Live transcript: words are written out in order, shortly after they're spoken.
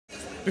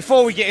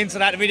Before we get into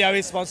that, the video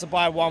is sponsored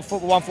by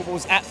OneFootball.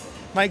 OneFootball's app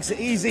makes it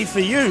easy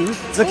for you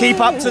to keep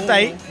up to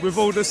date with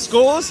all the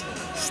scores,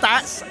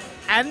 stats,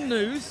 and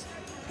news.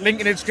 Link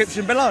in the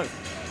description below.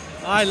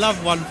 I love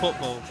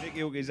OneFootball. Nick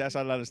Gilkins, that's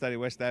I London Stadium,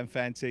 West Ham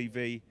Fan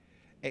TV.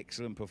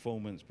 Excellent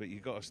performance, but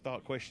you've got to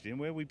start questioning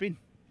where we've been.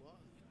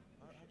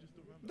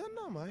 Don't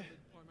know, mate.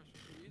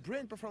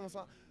 Brilliant performance.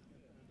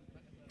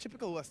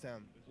 Typical West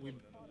Ham.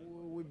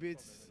 We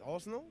beat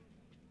Arsenal.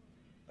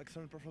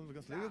 Excellent performance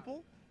against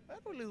Liverpool. And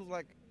we lose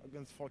like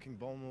against fucking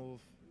Bournemouth.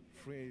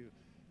 3-0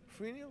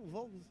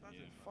 Wolves.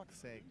 Fuck's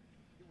sake.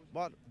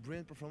 But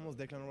brilliant performance,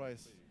 Declan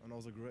Rice, and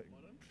also great.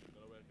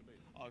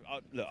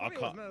 Look, I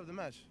can't. Man of the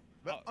match.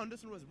 But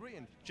Anderson was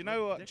brilliant. Do you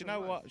know what? Do you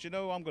know what? Do you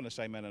know who I'm going to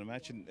say man of the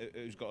match, and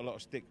who's got a lot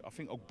of stick? I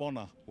think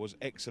Ogbonna was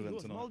excellent He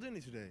was tonight.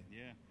 Maldini today.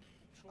 Yeah.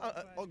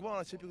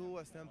 Ogbonna, typical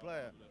West Ham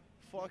player.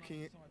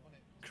 Fucking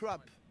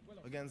crap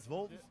against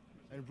Wolves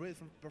and brilliant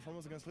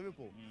performance against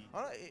Liverpool.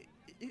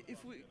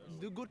 If we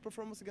do good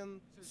performance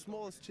against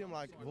smallest team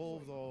like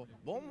Wolves or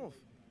Bournemouth,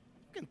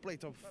 we can play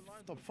top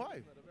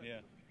 5. Yeah.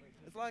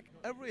 It's like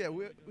every year.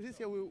 This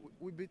year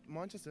we beat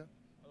Manchester,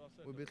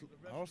 we beat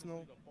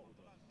Arsenal,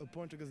 a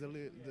point against the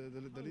lead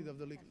of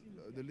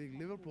the league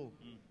Liverpool.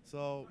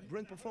 So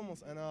brilliant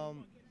performance, and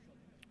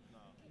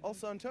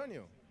also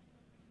Antonio,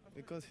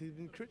 because he's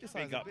been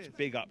criticized a bit.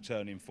 Big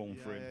upturn in form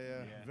for him.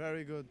 Yeah,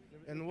 very good.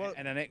 And what?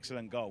 And an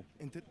excellent goal.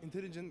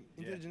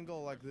 Intelligent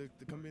goal, like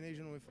the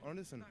combination with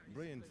Anderson,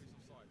 brilliant.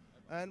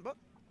 But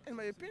in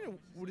my opinion,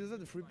 we deserve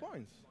the 3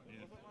 points.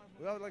 Yeah.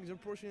 We have like the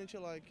opportunity,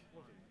 like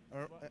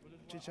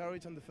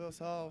Chicharit in the first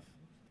half,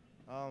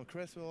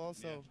 Cresswell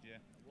also. Yeah.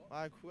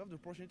 Like we have the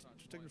opportunity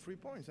to take the 3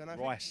 points. And I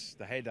Rice,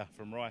 the header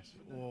from Rice.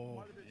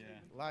 Oh, yeah.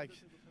 Like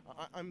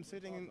I'm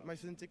sitting in my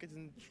season tickets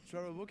in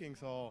travel booking,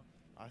 so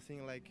I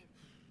think like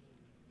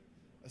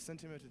a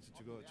centimeter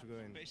to go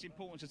in. But it's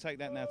important to take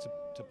that now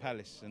to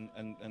Palace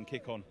and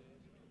kick on.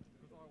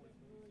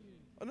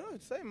 I know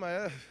it's same.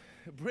 My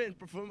brilliant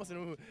performance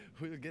and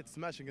we'll get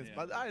smashed against.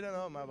 But I don't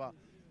know, man. But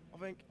I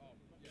think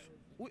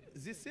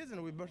this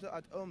season we're better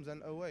at home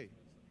than away.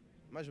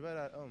 Much better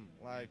at home,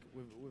 like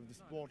with the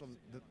support of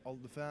all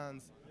the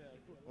fans.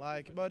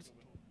 Like, but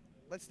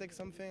let's take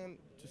something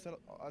to sell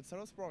at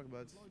Selhurst Park,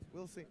 but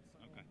we'll see.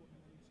 Okay.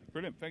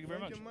 Brilliant. Thank you very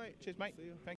much. You, mate. Cheers, mate. See you. Thank